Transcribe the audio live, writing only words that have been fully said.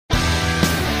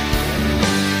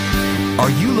Are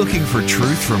you looking for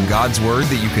truth from God's Word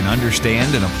that you can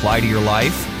understand and apply to your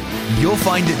life? You'll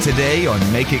find it today on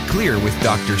Make It Clear with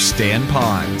Dr. Stan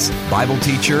Ponz, Bible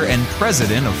teacher and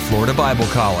president of Florida Bible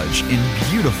College in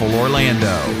beautiful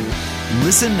Orlando.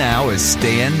 Listen now as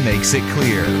Stan makes it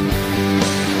clear.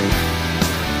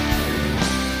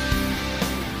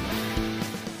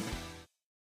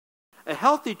 A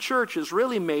healthy church is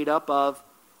really made up of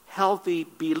healthy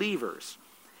believers.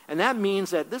 And that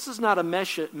means that this is not a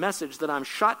message that I'm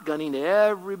shotgunning to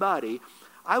everybody.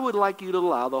 I would like you to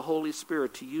allow the Holy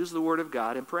Spirit to use the Word of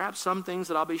God and perhaps some things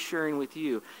that I'll be sharing with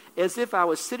you as if I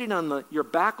was sitting on your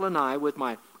back lanai with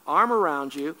my arm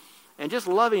around you and just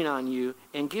loving on you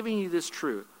and giving you this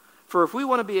truth. For if we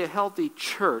want to be a healthy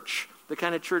church, the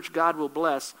kind of church God will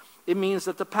bless, it means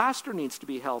that the pastor needs to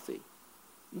be healthy.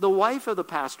 The wife of the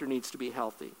pastor needs to be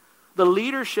healthy. The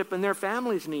leadership and their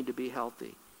families need to be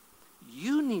healthy.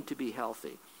 You need to be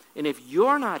healthy. And if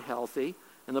you're not healthy,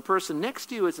 and the person next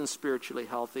to you isn't spiritually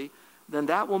healthy, then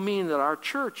that will mean that our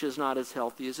church is not as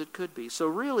healthy as it could be. So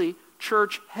really,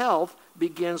 church health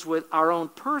begins with our own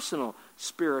personal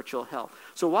spiritual health.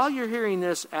 So while you're hearing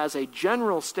this as a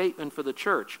general statement for the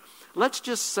church, let's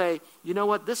just say, you know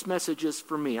what, this message is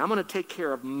for me. I'm going to take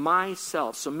care of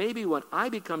myself. So maybe when I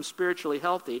become spiritually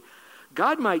healthy,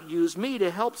 God might use me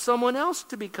to help someone else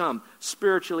to become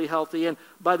spiritually healthy. And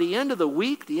by the end of the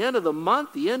week, the end of the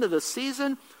month, the end of the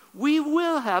season, we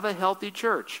will have a healthy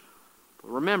church.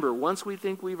 But remember, once we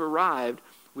think we've arrived,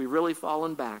 we've really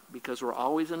fallen back because we're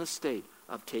always in a state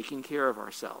of taking care of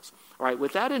ourselves. All right,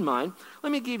 with that in mind,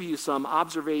 let me give you some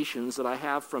observations that I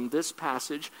have from this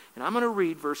passage. And I'm going to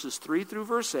read verses 3 through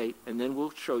verse 8, and then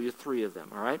we'll show you 3 of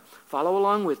them. All right? Follow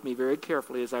along with me very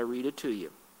carefully as I read it to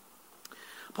you.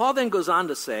 Paul then goes on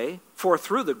to say, "For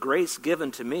through the grace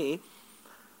given to me,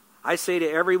 I say to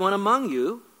everyone among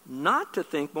you, not to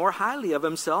think more highly of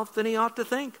himself than he ought to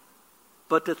think,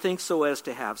 but to think so as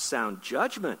to have sound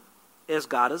judgment, as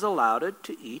God has allowed it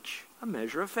to each a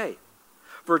measure of faith.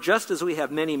 For just as we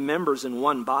have many members in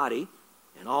one body,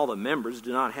 and all the members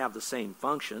do not have the same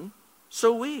function,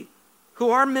 so we, who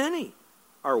are many,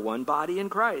 are one body in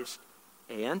Christ,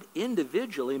 and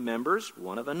individually members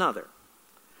one of another.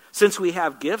 Since we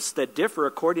have gifts that differ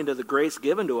according to the grace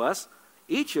given to us,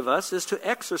 each of us is to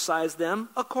exercise them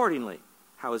accordingly."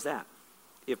 How is that?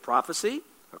 If prophecy,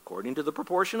 according to the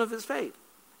proportion of his faith.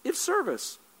 If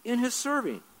service, in his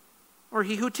serving. Or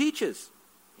he who teaches,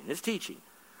 in his teaching.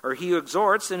 Or he who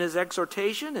exhorts, in his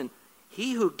exhortation. And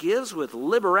he who gives with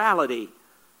liberality.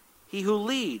 He who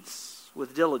leads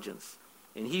with diligence.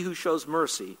 And he who shows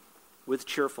mercy with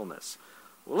cheerfulness.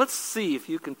 Well, let's see if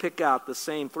you can pick out the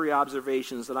same 3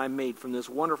 observations that I made from this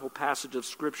wonderful passage of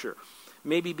Scripture,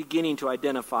 maybe beginning to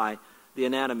identify the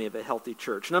anatomy of a healthy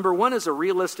church. Number 1 is a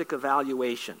realistic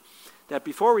evaluation. That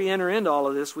before we enter into all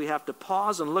of this, we have to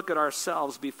pause and look at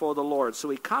ourselves before the Lord. So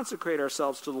we consecrate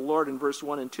ourselves to the Lord in verse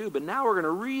 1 and 2, but now we're going to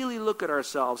really look at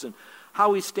ourselves and how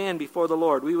we stand before the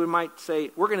Lord. We might say,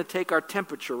 we're going to take our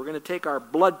temperature, we're going to take our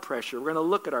blood pressure, we're going to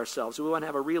look at ourselves. We want to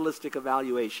have a realistic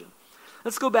evaluation.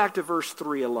 Let's go back to verse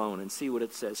 3 alone and see what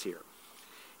it says here.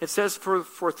 It says,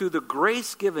 For through the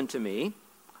grace given to me,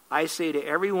 I say to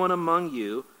everyone among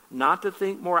you, not to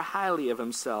think more highly of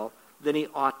himself than he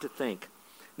ought to think.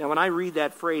 Now, when I read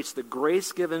that phrase, the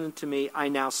grace given to me, I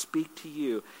now speak to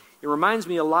you. It reminds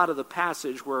me a lot of the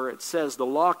passage where it says the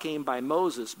law came by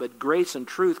Moses, but grace and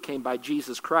truth came by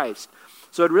Jesus Christ.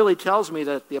 So it really tells me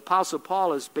that the Apostle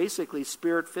Paul is basically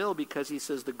Spirit-filled because he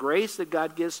says, the grace that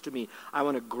God gives to me, I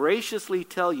want to graciously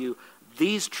tell you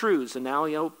these truths. And now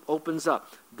he opens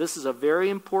up. This is a very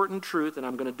important truth, and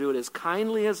I'm going to do it as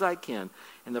kindly as I can.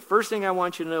 And the first thing I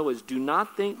want you to know is do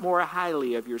not think more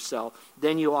highly of yourself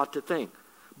than you ought to think,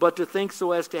 but to think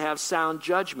so as to have sound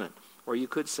judgment, or you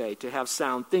could say to have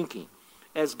sound thinking,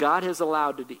 as God has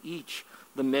allowed to each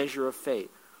the measure of faith.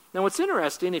 Now, what's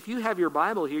interesting, if you have your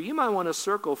Bible here, you might want to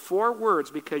circle 4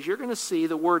 words because you're going to see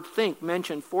the word think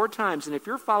mentioned 4 times. And if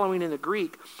you're following in the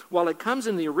Greek, while it comes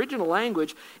in the original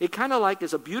language, it kind of like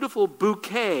is a beautiful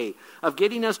bouquet of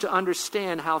getting us to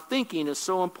understand how thinking is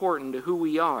so important to who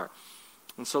we are.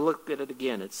 And so look at it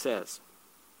again. It says,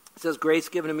 grace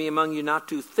given to me among you not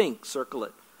to think, circle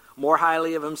it, more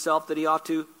highly of himself than he ought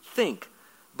to think,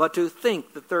 but to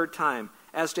think the 3rd time,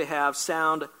 as to have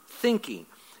sound thinking.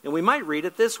 And we might read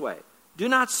it this way. Do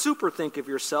not superthink of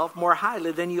yourself more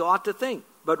highly than you ought to think,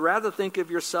 but rather think of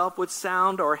yourself with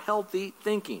sound or healthy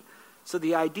thinking. So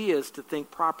the idea is to think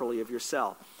properly of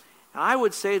yourself. And I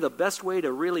would say the best way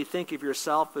to really think of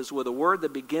yourself is with a word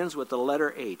that begins with the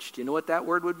letter H. Do you know what that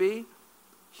word would be?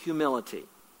 Humility.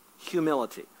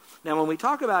 Humility. Now, when we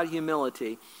talk about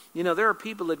humility, there are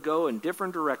people that go in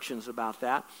different directions about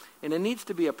that, and it needs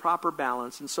to be a proper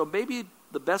balance. And so maybe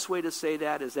the best way to say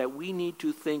that is that we need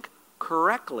to think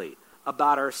correctly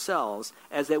about ourselves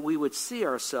as that we would see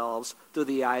ourselves through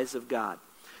the eyes of God.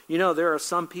 There are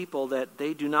some people that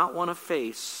they do not want to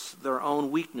face their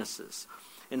own weaknesses.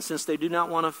 And since they do not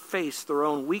want to face their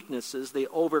own weaknesses, they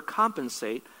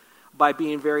overcompensate by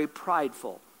being very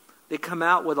prideful. They come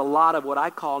out with a lot of what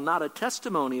I call not a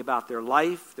testimony about their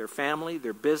life, their family,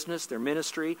 their business, their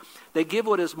ministry. They give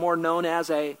what is more known as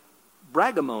a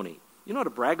braggamony. You know what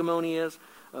a braggamony is?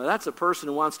 That's a person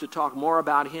who wants to talk more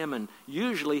about him, and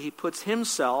usually he puts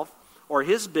himself or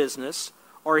his business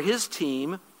or his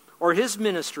team or his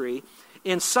ministry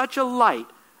in such a light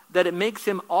that it makes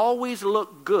him always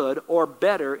look good or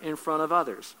better in front of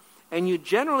others. And you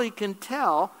generally can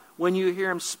tell when you hear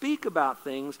him speak about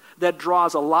things that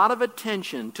draws a lot of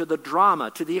attention to the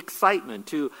drama, to the excitement,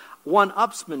 to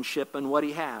one-upsmanship in what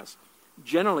he has.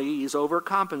 Generally, he's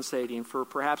overcompensating for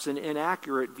perhaps an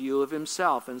inaccurate view of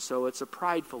himself, and so it's a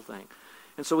prideful thing.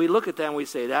 And so we look at that and we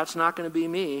say, that's not going to be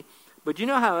me. But you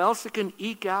know how else it can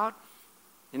eke out?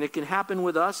 And it can happen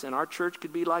with us, and our church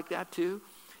could be like that too.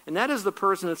 And that is the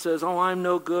person that says, oh, I'm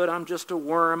no good, I'm just a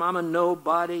worm, I'm a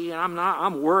nobody, and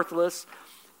I'm worthless.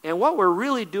 And what we're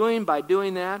really doing by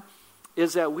doing that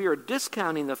is that we are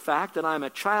discounting the fact that I'm a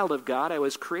child of God. I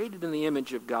was created in the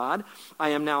image of God. I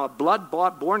am now a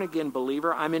blood-bought, born-again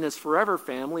believer. I'm in his forever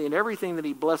family, and everything that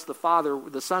he blessed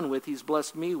the Son with, he's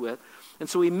blessed me with. And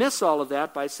so we miss all of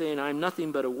that by saying, I'm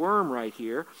nothing but a worm right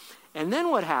here. And then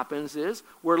what happens is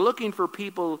we're looking for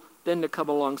people then to come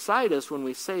alongside us when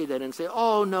we say that and say,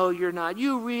 oh, no, you're not.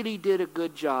 You really did a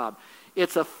good job.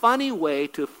 It's a funny way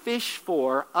to fish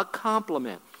for a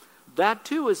compliment. That,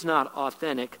 too, is not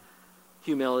authentic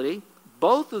humility.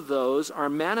 Both of those are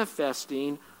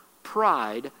manifesting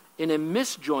pride in a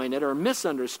misjointed or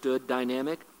misunderstood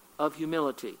dynamic of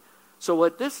humility. So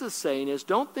what this is saying is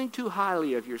don't think too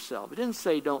highly of yourself. It didn't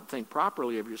say don't think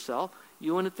properly of yourself.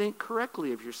 You want to think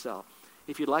correctly of yourself.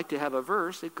 If you'd like to have a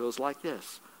verse, it goes like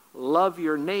this. Love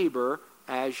your neighbor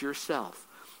as yourself.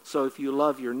 So if you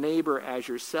love your neighbor as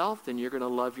yourself, then you're going to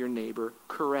love your neighbor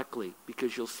correctly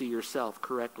because you'll see yourself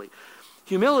correctly.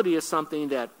 Humility is something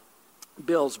that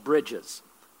builds bridges.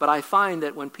 But I find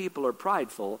that when people are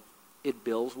prideful, it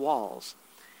builds walls.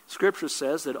 Scripture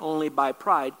says that only by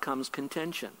pride comes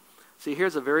contention. See,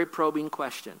 here's a very probing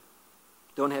question.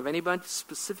 Don't have anybody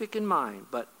specific in mind,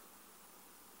 but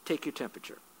take your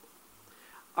temperature.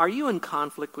 Are you in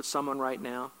conflict with someone right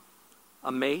now?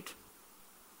 A mate,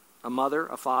 a mother,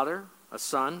 a father, a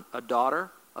son, a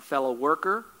daughter, a fellow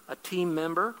worker, a team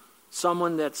member,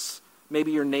 someone that's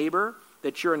maybe your neighbor,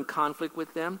 that you're in conflict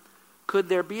with them? Could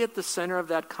there be at the center of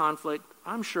that conflict,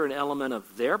 I'm sure, an element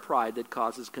of their pride that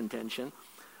causes contention?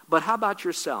 But how about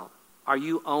yourself? Are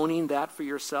you owning that for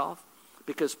yourself?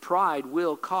 Because pride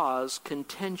will cause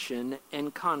contention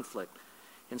and conflict.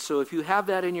 And so if you have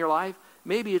that in your life,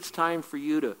 maybe it's time for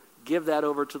you to give that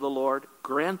over to the Lord,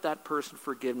 grant that person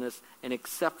forgiveness, and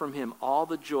accept from him all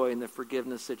the joy and the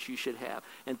forgiveness that you should have,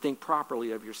 and think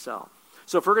properly of yourself.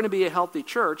 So if we're going to be a healthy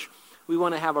church, we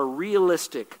want to have a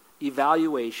realistic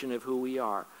evaluation of who we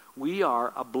are. We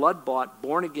are a blood-bought,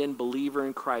 born-again believer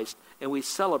in Christ, and we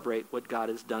celebrate what God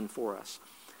has done for us.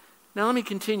 Now let me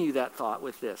continue that thought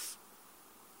with this.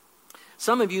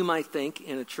 Some of you might think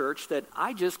in a church that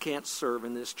I just can't serve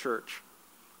in this church.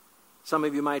 Some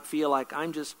of you might feel like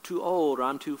I'm just too old or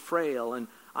I'm too frail and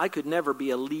I could never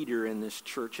be a leader in this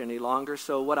church any longer.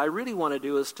 So what I really want to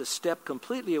do is to step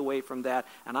completely away from that,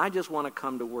 and I just want to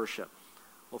come to worship.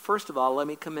 Well, first of all, let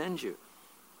me commend you.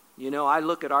 You know, I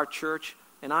look at our church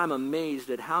and I'm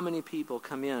amazed at how many people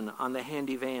come in on the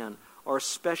handy van or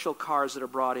special cars that are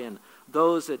brought in.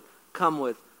 Those that come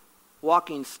with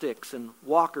walking sticks and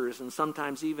walkers and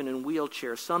sometimes even in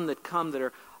wheelchairs. Some that come that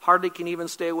are hardly can even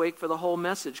stay awake for the whole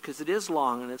message because it is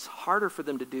long and it's harder for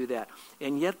them to do that.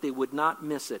 And yet they would not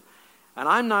miss it. And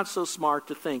I'm not so smart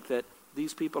to think that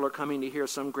these people are coming to hear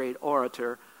some great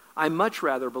orator. I much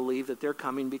rather believe that they're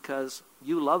coming because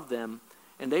you love them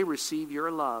and they receive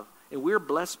your love. And we're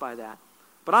blessed by that.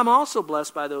 But I'm also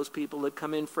blessed by those people that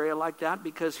come in frail like that,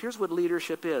 because here's what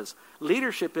leadership is.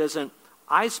 Leadership isn't,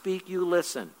 I speak, you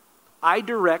listen. I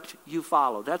direct, you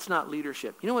follow. That's not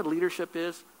leadership. You know what leadership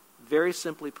is? Very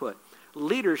simply put,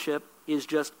 leadership is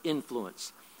just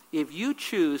influence. If you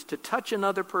choose to touch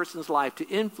another person's life, to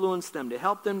influence them, to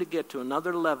help them to get to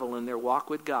another level in their walk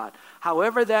with God,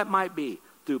 however that might be,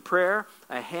 through prayer,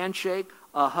 a handshake,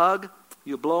 a hug,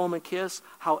 you blow them a kiss,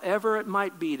 however it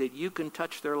might be that you can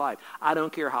touch their life. I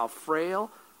don't care how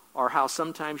frail or how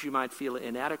sometimes you might feel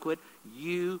inadequate,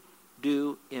 you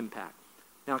do impact.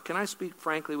 Now, can I speak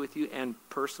frankly with you and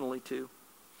personally too?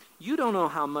 You don't know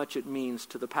how much it means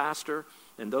to the pastor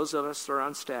and those of us that are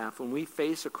on staff when we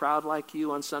face a crowd like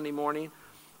you on Sunday morning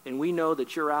and we know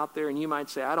that you're out there and you might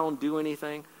say, I don't do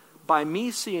anything. By me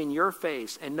seeing your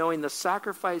face and knowing the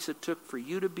sacrifice it took for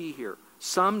you to be here,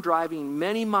 some driving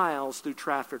many miles through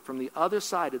traffic from the other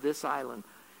side of this island,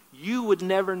 you would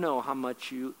never know how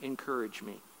much you encourage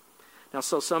me. Now,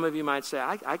 so some of you might say,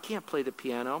 I can't play the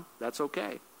piano. That's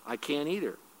okay. I can't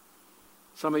either.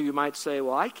 Some of you might say,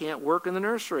 well, I can't work in the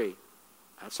nursery.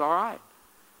 That's all right.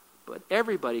 But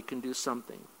everybody can do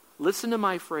something. Listen to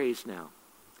my phrase now.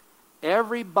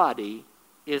 Everybody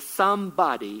is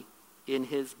somebody in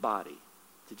his body.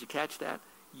 Did you catch that?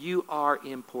 You are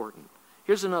important.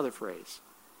 Here's another phrase.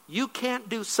 You can't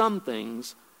do some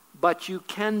things, but you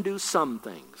can do some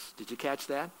things. Did you catch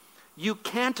that? You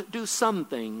can't do some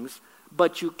things,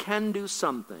 but you can do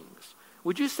some things.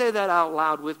 Would you say that out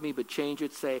loud with me, but change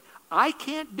it? Say, I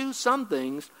can't do some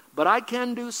things, but I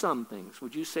can do some things.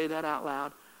 Would you say that out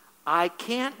loud? I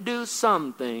can't do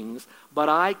some things, but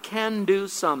I can do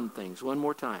some things. One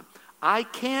more time. I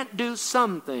can't do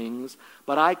some things,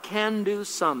 but I can do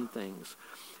some things.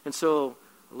 And so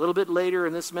a little bit later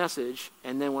in this message,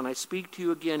 and then when I speak to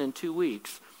you again in 2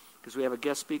 weeks, because we have a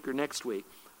guest speaker next week,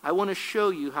 I want to show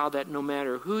you how that no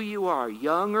matter who you are,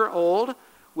 young or old,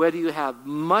 whether you have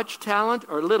much talent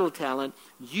or little talent,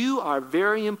 you are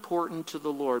very important to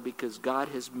the Lord because God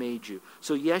has made you.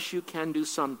 So yes, you can do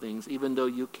some things, even though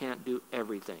you can't do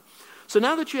everything. So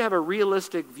now that you have a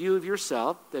realistic view of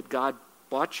yourself, that God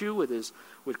bought you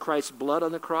with Christ's blood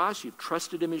on the cross, you've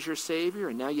trusted him as your Savior,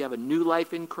 and now you have a new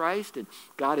life in Christ, and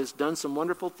God has done some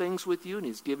wonderful things with you, and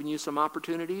he's given you some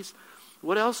opportunities.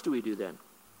 What else do we do then?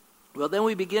 Well, then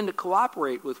we begin to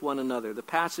cooperate with one another. The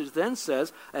passage then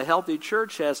says a healthy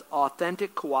church has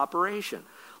authentic cooperation.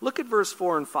 Look at verse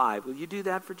 4 and 5. Will you do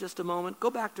that for just a moment? Go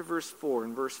back to verse 4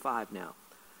 and verse 5 now.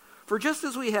 For just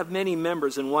as we have many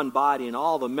members in one body and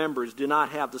all the members do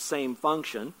not have the same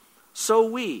function, so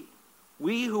we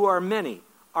who are many,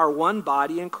 are one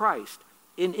body in Christ,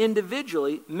 and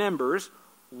individually members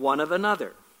one of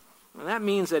another. And that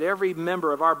means that every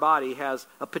member of our body has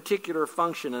a particular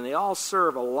function, and they all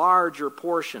serve a larger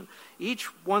portion. Each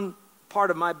one part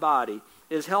of my body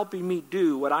is helping me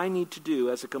do what I need to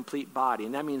do as a complete body.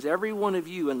 And that means every one of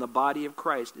you in the body of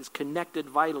Christ is connected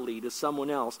vitally to someone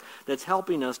else that's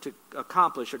helping us to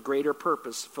accomplish a greater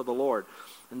purpose for the Lord.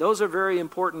 And those are very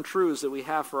important truths that we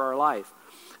have for our life.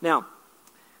 Now,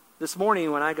 this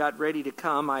morning when I got ready to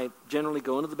come, I generally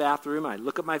go into the bathroom, I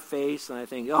look at my face, and I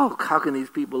think, oh, how can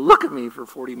these people look at me for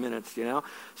 40 minutes, you know?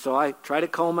 So I try to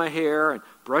comb my hair and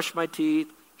brush my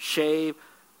teeth, shave,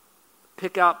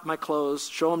 pick out my clothes,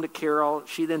 show them to Carol.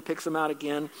 She then picks them out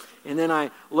again, and then I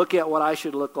look at what I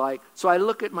should look like. So I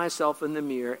look at myself in the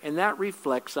mirror, and that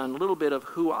reflects on a little bit of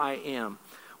who I am.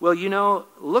 Well, you know,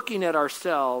 looking at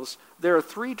ourselves, there are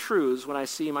 3 truths when I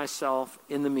see myself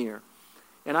in the mirror.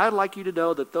 And I'd like you to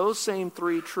know that those same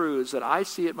 3 truths that I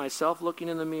see at myself looking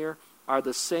in the mirror are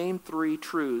the same 3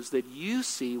 truths that you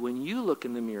see when you look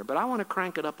in the mirror. But I want to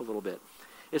crank it up a little bit.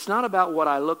 It's not about what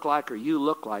I look like or you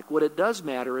look like. What it does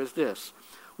matter is this.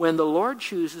 When the Lord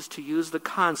chooses to use the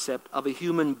concept of a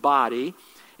human body,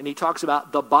 and he talks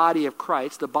about the body of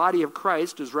Christ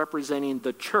is representing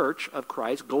the church of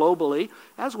Christ globally,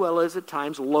 as well as at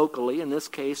times locally. In this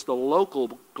case, the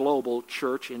local global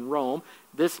church in Rome.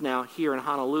 This now here in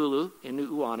Honolulu, in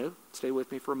Nu'uanu. Stay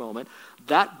with me for a moment.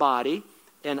 That body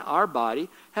and our body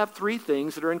have 3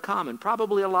 things that are in common.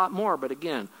 Probably a lot more, but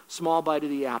again, small bite of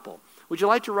the apple. Would you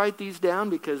like to write these down?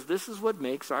 Because this is what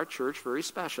makes our church very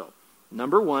special.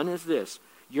 Number 1 is this.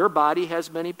 Your body has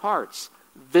many parts,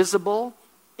 visible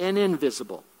and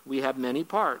invisible. We have many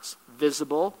parts,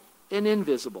 visible and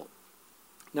invisible.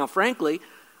 Now, frankly,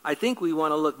 I think we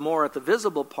want to look more at the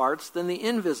visible parts than the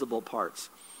invisible parts.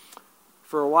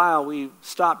 For a while, we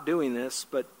stopped doing this,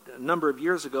 but a number of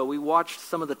years ago, we watched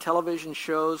some of the television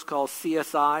shows called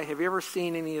CSI. Have you ever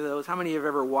seen any of those? How many have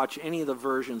ever watched any of the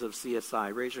versions of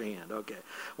CSI? Raise your hand. Okay.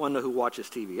 One who watches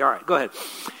TV. All right, go ahead.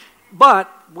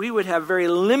 But we would have very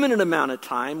limited amount of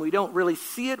time. We don't really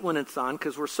see it when it's on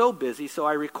because we're so busy, so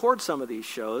I record some of these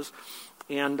shows.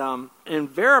 And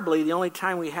invariably, the only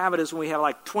time we have it is when we have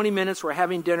like 20 minutes, we're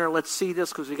having dinner, let's see this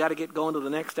because we got to get going to the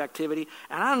next activity.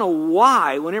 And I don't know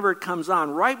why, whenever it comes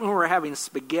on, right when we're having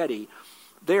spaghetti,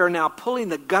 they are now pulling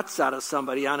the guts out of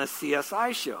somebody on a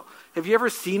CSI show. Have you ever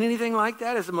seen anything like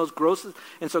that? It's the most grossest.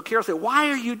 And so Carol said, why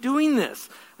are you doing this?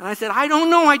 And I said, I don't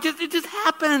know, it just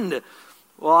happened.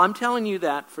 Well, I'm telling you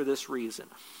that for this reason,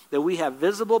 that we have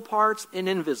visible parts and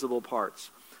invisible parts.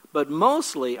 But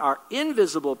mostly our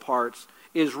invisible parts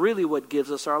is really what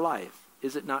gives us our life.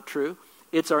 Is it not true?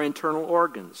 It's our internal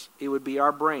organs. It would be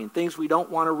our brain. Things we don't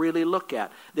want to really look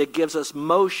at. That gives us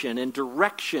motion and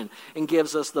direction and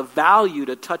gives us the value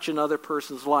to touch another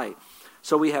person's life.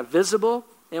 So we have visible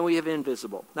and we have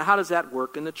invisible. Now how does that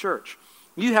work in the church?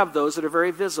 You have those that are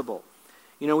very visible.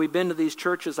 You know, we've been to these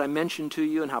churches I mentioned to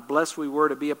you and how blessed we were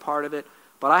to be a part of it.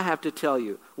 But I have to tell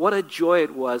you, what a joy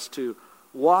it was to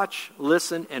watch,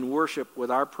 listen, and worship with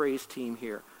our praise team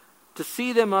here. To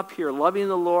see them up here loving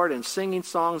the Lord and singing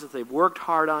songs that they've worked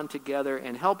hard on together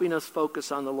and helping us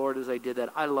focus on the Lord as they did that.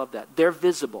 I love that. They're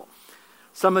visible.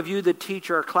 Some of you that teach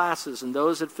our classes and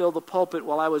those that fill the pulpit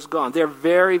while I was gone, they're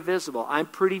very visible. I'm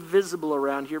pretty visible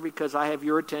around here because I have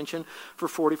your attention for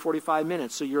 40, 45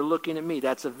 minutes. So you're looking at me.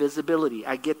 That's a visibility.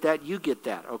 I get that. You get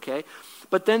that. Okay?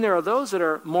 But then there are those that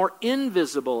are more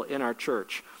invisible in our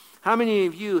church. How many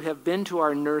of you have been to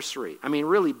our nursery? I mean,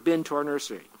 really been to our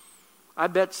nursery. I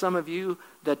bet some of you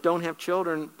that don't have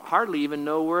children hardly even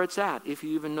know where it's at, if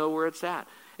you even know where it's at.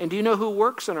 And do you know who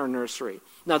works in our nursery?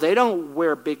 Now, they don't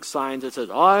wear big signs that says,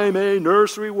 I'm a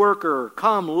nursery worker.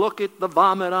 Come look at the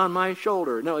vomit on my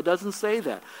shoulder. No, it doesn't say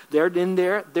that. They're in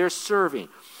there. They're serving.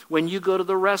 When you go to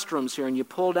the restrooms here and you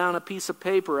pull down a piece of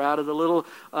paper out of the little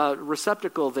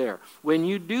receptacle there, when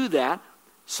you do that,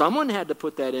 someone had to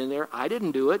put that in there. I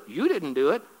didn't do it. You didn't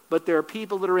do it. But there are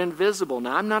people that are invisible.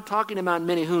 Now, I'm not talking about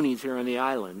many hoonies here on the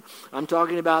island. I'm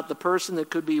talking about the person that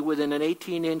could be within an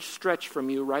 18-inch stretch from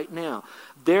you right now.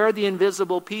 They're the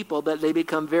invisible people that they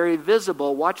become very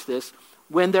visible, watch this,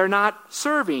 when they're not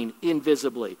serving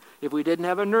invisibly. If we didn't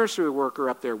have a nursery worker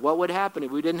up there, what would happen?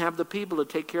 If we didn't have the people to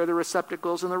take care of the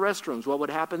receptacles in the restrooms, what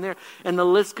would happen there? And the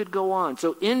list could go on.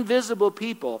 So invisible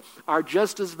people are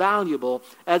just as valuable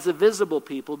as the visible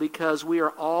people because we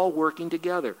are all working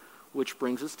together. Which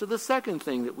brings us to the second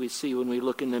thing that we see when we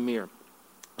look in the mirror.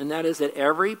 And that is that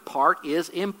every part is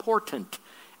important.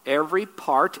 Every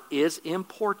part is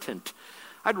important.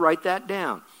 I'd write that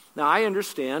down. Now, I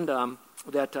understand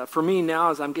that for me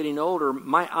now, as I'm getting older,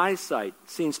 my eyesight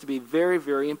seems to be very,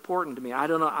 very important to me. I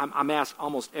don't know, I'm asked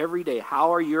almost every day,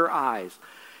 how are your eyes?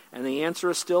 And the answer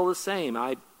is still the same.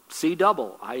 I see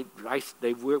double.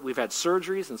 We've had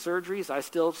surgeries and surgeries. I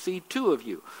still see two of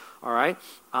you. All right?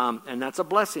 And that's a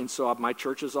blessing. So my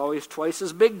church is always twice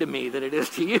as big to me than it is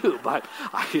to you. But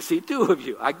I see two of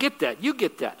you. I get that. You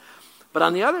get that. But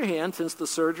on the other hand, since the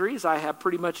surgeries, I have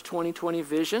pretty much 20/20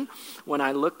 vision. When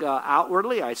I look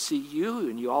outwardly, I see you,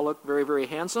 and you all look very, very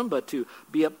handsome. But to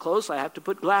be up close, I have to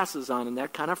put glasses on, and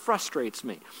that kind of frustrates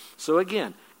me. So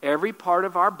again, every part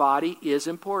of our body is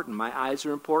important. My eyes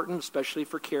are important, especially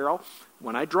for Carol,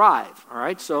 when I drive. All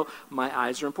right, so my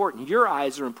eyes are important. Your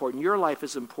eyes are important. Your life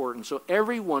is important. So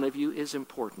every one of you is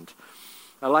important.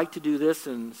 I like to do this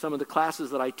in some of the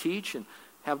classes that I teach and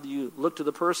have you look to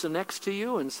the person next to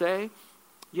you and say,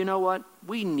 you know what?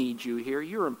 We need you here.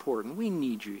 You're important. We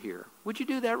need you here. Would you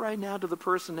do that right now to the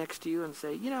person next to you and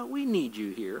say, you know, we need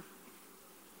you here?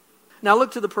 Now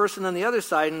look to the person on the other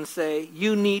side and say,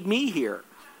 you need me here.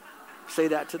 Say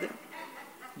that to them.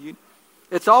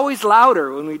 It's always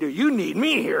louder when we do, you need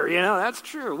me here. You know, that's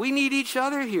true. We need each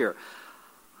other here.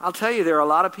 I'll tell you, there are a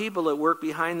lot of people that work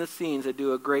behind the scenes that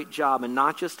do a great job, and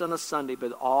not just on a Sunday,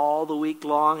 but all the week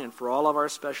long and for all of our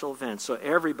special events. So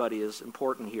everybody is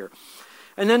important here.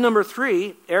 And then number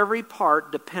 3, every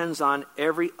part depends on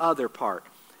every other part.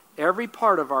 Every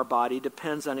part of our body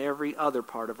depends on every other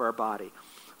part of our body.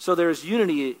 So there's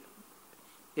unity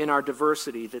in our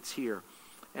diversity that's here.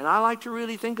 And I like to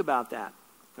really think about that.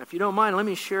 If you don't mind, let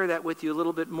me share that with you a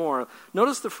little bit more.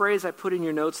 Notice the phrase I put in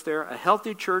your notes there. A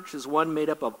healthy church is one made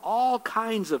up of all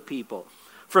kinds of people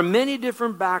from many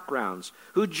different backgrounds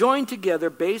who join together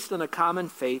based on a common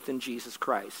faith in Jesus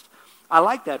Christ. I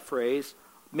like that phrase,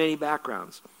 many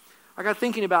backgrounds. I got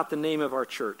thinking about the name of our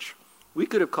church. We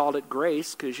could have called it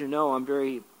Grace because you know I'm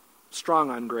very strong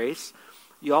on grace.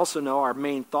 You also know our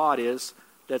main thought is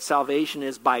that salvation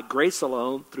is by grace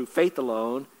alone, through faith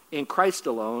alone, in Christ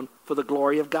alone, for the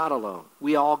glory of God alone.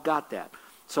 We all got that.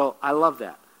 So I love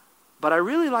that. But I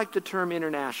really like the term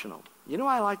international. You know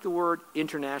why I like the word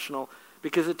international?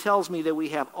 Because it tells me that we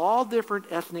have all different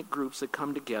ethnic groups that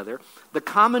come together. The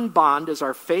common bond is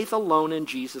our faith alone in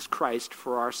Jesus Christ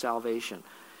for our salvation.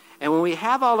 And when we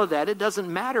have all of that, it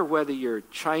doesn't matter whether you're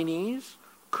Chinese,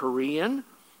 Korean,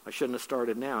 I shouldn't have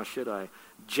started now, should I?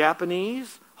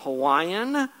 Japanese,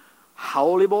 Hawaiian,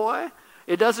 holy boy.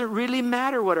 It doesn't really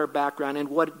matter what our background, and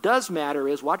what does matter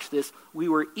is, watch this, we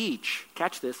were each,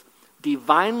 catch this,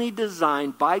 divinely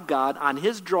designed by God on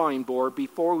his drawing board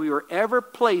before we were ever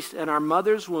placed in our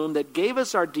mother's womb, that gave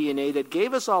us our DNA, that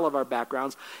gave us all of our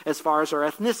backgrounds as far as our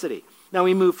ethnicity. Now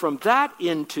we move from that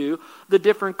into the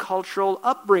different cultural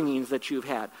upbringings that you've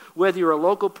had. Whether you're a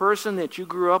local person, that you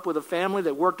grew up with a family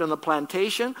that worked on the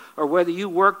plantation, or whether you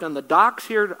worked on the docks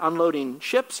here unloading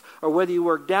ships, or whether you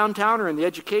worked downtown or in the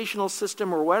educational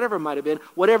system or whatever it might have been,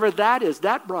 whatever that is,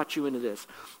 that brought you into this.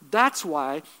 That's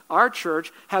why our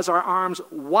church has our arms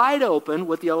wide open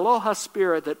with the aloha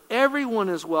spirit, that everyone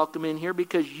is welcome in here,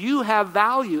 because you have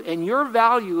value, and your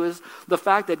value is the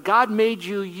fact that God made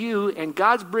you you, and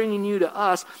God's bringing you to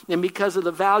us, and because of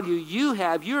the value you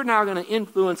have, you're now going to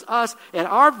influence us, and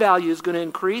our value is going to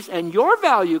increase, and your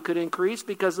value could increase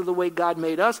because of the way God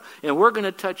made us, and we're going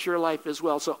to touch your life as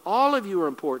well. So all of you are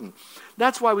important.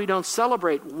 That's why we don't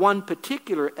celebrate one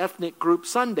particular ethnic group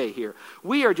Sunday here.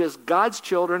 We are just God's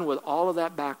children with all of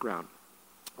that background.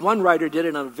 One writer did it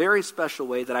in a very special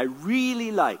way that I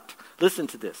really liked. Listen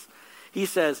to this. He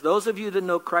says, those of you that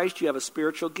know Christ, you have a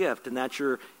spiritual gift, and that's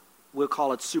your, we'll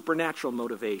call it supernatural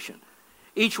motivation.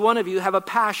 Each one of you have a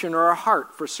passion or a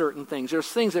heart for certain things. There's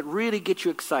things that really get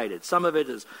you excited. Some of it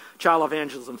is Child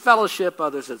Evangelism Fellowship.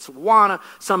 Others it's Awana.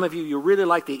 Some of you really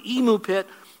like the emu pit.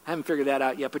 I haven't figured that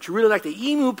out yet, but you really like the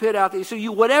emu pit out there. So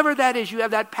you, whatever that is, you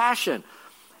have that passion.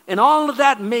 And all of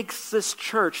that makes this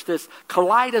church this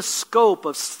kaleidoscope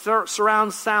of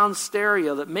surround sound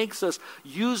stereo that makes us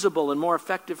usable and more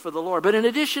effective for the Lord. But in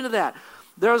addition to that,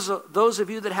 there's those of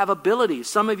you that have abilities.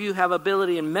 Some of you have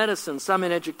ability in medicine, some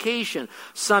in education,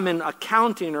 some in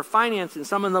accounting or financing,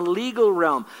 some in the legal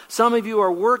realm. Some of you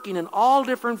are working in all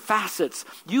different facets.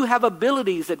 You have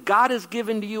abilities that God has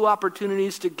given to you,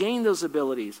 opportunities to gain those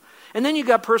abilities. And then you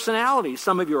got personalities.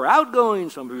 Some of you are outgoing,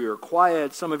 some of you are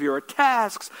quiet, some of you are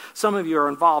tasks, some of you are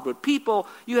involved with people.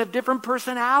 You have different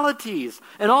personalities.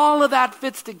 And all of that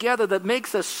fits together that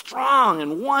makes us strong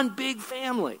in one big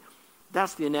family.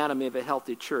 That's the anatomy of a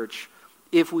healthy church.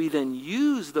 If we then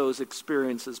use those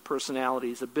experiences,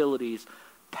 personalities, abilities,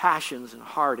 passions, and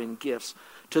heart and gifts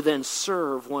to then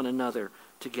serve one another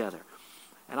together.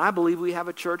 And I believe we have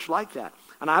a church like that.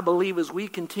 And I believe as we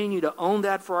continue to own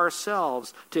that for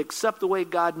ourselves, to accept the way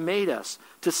God made us,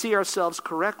 to see ourselves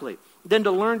correctly, then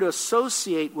to learn to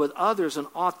associate with others in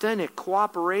authentic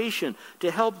cooperation to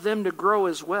help them to grow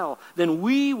as well, then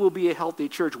we will be a healthy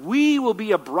church. We will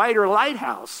be a brighter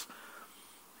lighthouse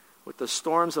with the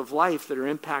storms of life that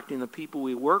are impacting the people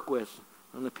we work with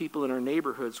and the people in our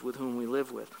neighborhoods with whom we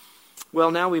live with. Well,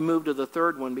 now we move to the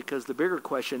third one, because the bigger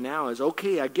question now is,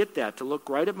 okay, I get that, to look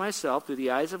right at myself through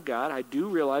the eyes of God. I do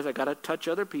realize I got to touch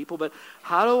other people, but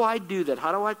how do I do that?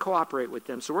 How do I cooperate with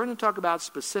them? So we're going to talk about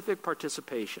specific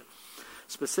participation.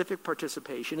 Specific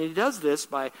participation. And he does this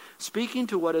by speaking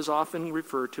to what is often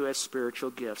referred to as spiritual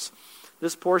gifts.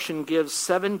 This portion gives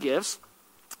 7 gifts.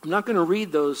 I'm not going to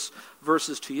read those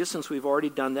verses to you since we've already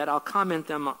done that. I'll comment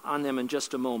on them in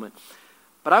just a moment.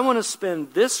 But I want to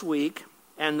spend this week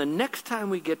and the next time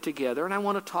we get together, and I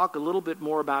want to talk a little bit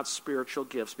more about spiritual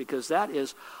gifts, because that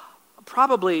is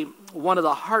probably one of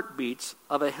the heartbeats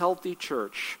of a healthy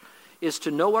church, is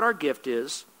to know what our gift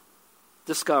is,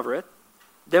 discover it,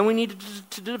 then we need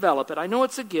to develop it. I know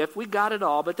it's a gift, we got it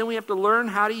all, but then we have to learn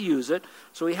how to use it,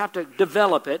 so we have to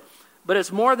develop it. But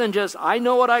it's more than just, I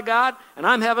know what I got, and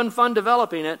I'm having fun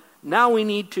developing it. Now we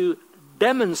need to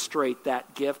demonstrate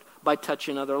that gift by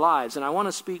touching other lives. And I want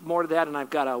to speak more to that, and I've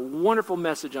got a wonderful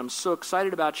message I'm so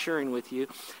excited about sharing with you,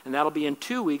 and that'll be in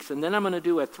 2 weeks. And then I'm going to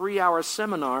do a 3-hour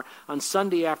seminar on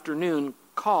Sunday afternoon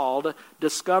called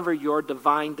Discover Your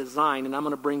Divine Design. And I'm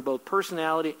going to bring both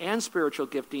personality and spiritual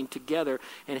gifting together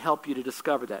and help you to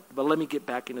discover that. But let me get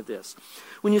back into this.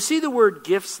 When you see the word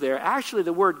gifts there, actually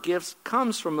the word gifts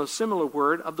comes from a similar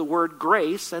word of the word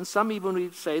grace, and some even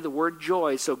would say the word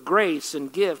joy. So grace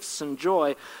and gifts and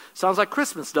joy sounds like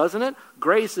Christmas, doesn't it?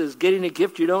 Grace is getting a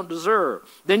gift you don't deserve.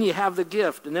 Then you have the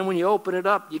gift, and then when you open it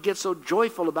up, you get so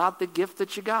joyful about the gift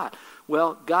that you got.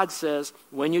 Well, God says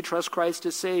when you trust Christ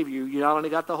to save you, you not only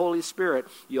got the Holy Spirit,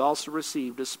 you also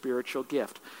received a spiritual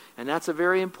gift. And that's a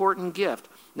very important gift.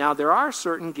 Now, there are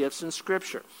certain gifts in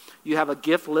Scripture. You have a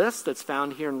gift list that's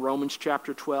found here in Romans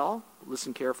chapter 12.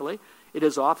 Listen carefully. It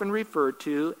is often referred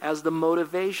to as the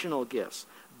motivational gifts.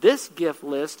 This gift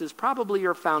list is probably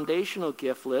your foundational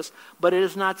gift list, but it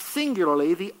is not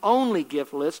singularly the only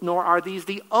gift list, nor are these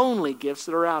the only gifts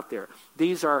that are out there.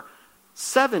 These are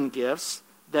 7 gifts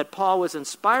that Paul was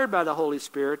inspired by the Holy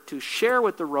Spirit to share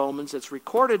with the Romans. It's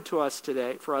recorded to us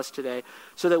today, for us today,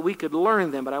 so that we could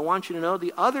learn them. But I want you to know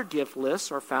the other gift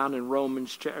lists are found in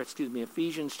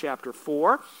Ephesians chapter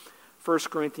 4, 1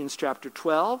 Corinthians chapter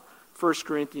 12, 1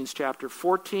 Corinthians chapter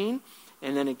 14,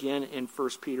 and then again in 1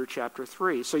 Peter chapter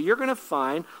 3. So you're going to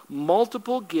find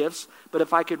multiple gifts, but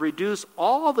if I could reduce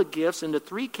all the gifts into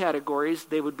three categories,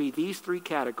 they would be these three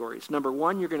categories. Number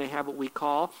one, you're going to have what we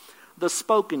call the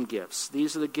spoken gifts.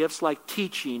 These are the gifts like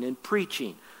teaching and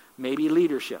preaching, maybe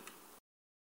leadership.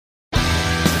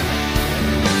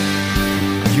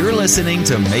 You're listening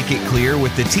to Make It Clear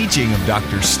with the teaching of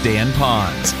Dr. Stan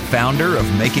Ponz, founder of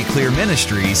Make It Clear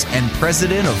Ministries and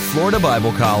president of Florida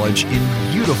Bible College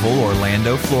in beautiful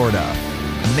Orlando, Florida.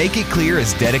 Make It Clear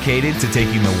is dedicated to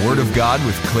taking the Word of God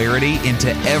with clarity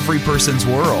into every person's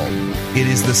world. It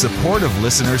is the support of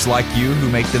listeners like you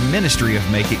who make the ministry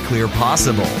of Make It Clear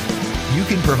possible. You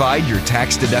can provide your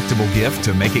tax-deductible gift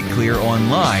to Make It Clear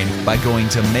online by going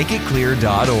to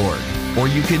makeitclear.org. Or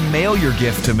you can mail your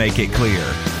gift to Make It Clear,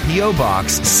 P.O.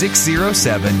 Box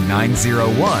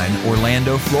 607901,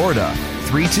 Orlando, Florida,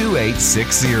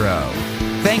 32860.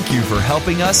 Thank you for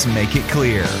helping us make it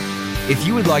clear. If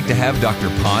you would like to have Dr.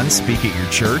 Ponz speak at your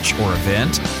church or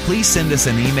event, please send us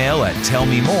an email at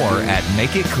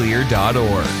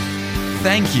tellmemore@makeitclear.org.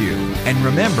 Thank you, and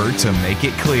remember to make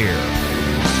it clear.